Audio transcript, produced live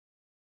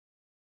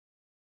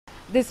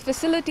This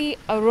facility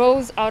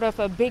arose out of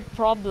a big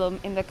problem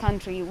in the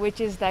country,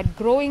 which is that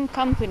growing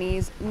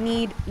companies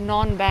need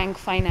non-bank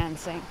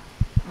financing.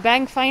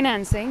 Bank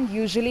financing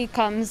usually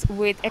comes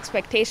with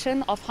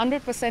expectation of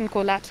 100%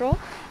 collateral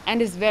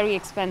and is very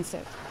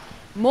expensive.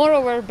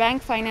 Moreover,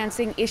 bank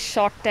financing is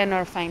short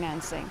tenor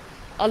financing.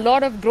 A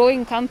lot of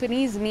growing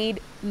companies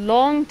need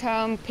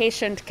long-term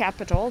patient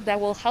capital that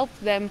will help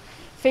them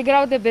figure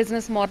out their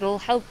business model,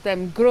 help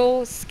them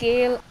grow,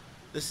 scale.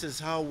 This is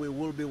how we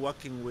will be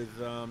working with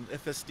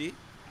FSD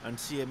and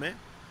CMA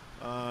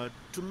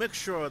to make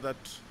sure that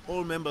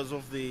all members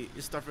of the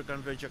East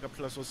African Venture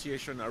Capital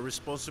Association are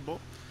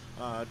responsible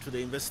to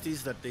the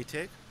investees that they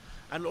take,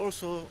 and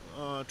also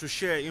to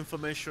share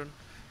information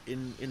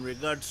in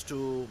regards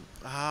to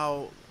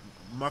how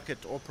market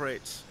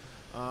operates,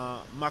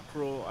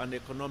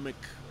 macroeconomic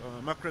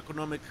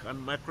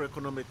and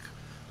microeconomic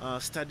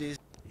studies.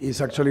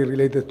 It's actually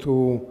related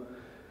to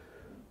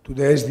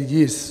the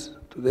SDGs.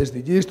 To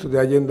the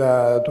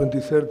Agenda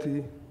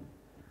 2030,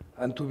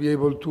 and to be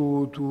able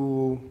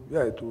to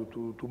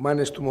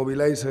manage to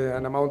mobilize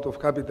an amount of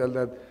capital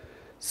that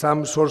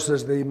some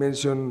sources they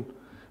mention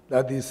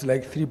that is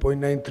like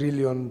 $3.9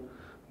 trillion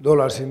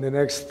in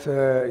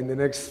the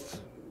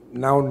next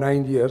now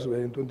 9 years,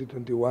 we're in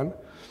 2021.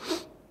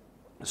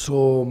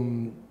 So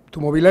to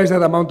mobilize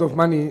that amount of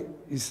money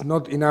is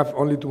not enough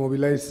only to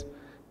mobilize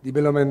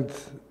development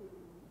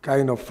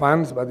kind of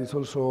funds, but it's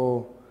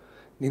also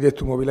needed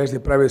to mobilize the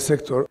private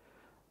sector.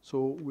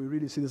 So we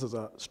really see this as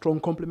a strong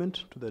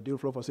complement to the deal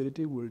flow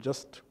facility. We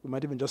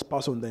might even just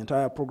pass on the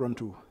entire program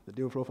to the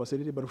deal flow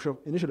facility, but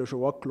initially we should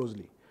work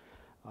closely.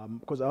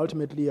 Because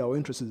ultimately our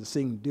interest is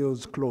seeing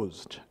deals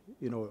closed.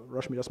 You know,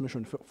 Rashmi just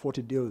mentioned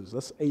 40 deals.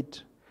 That's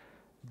 8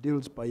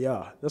 deals per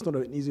year. That's not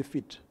an easy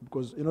feat,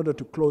 because in order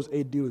to close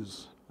 8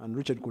 deals, and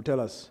Richard could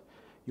tell us,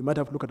 you might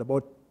have to look at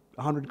about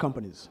 100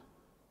 companies,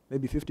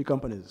 maybe 50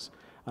 companies,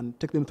 and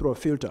take them through a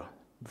filter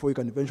before you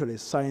can eventually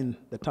sign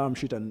the term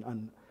sheet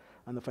and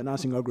the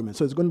financing agreement.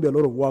 So it's going to be a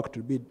lot of work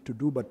to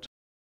do, but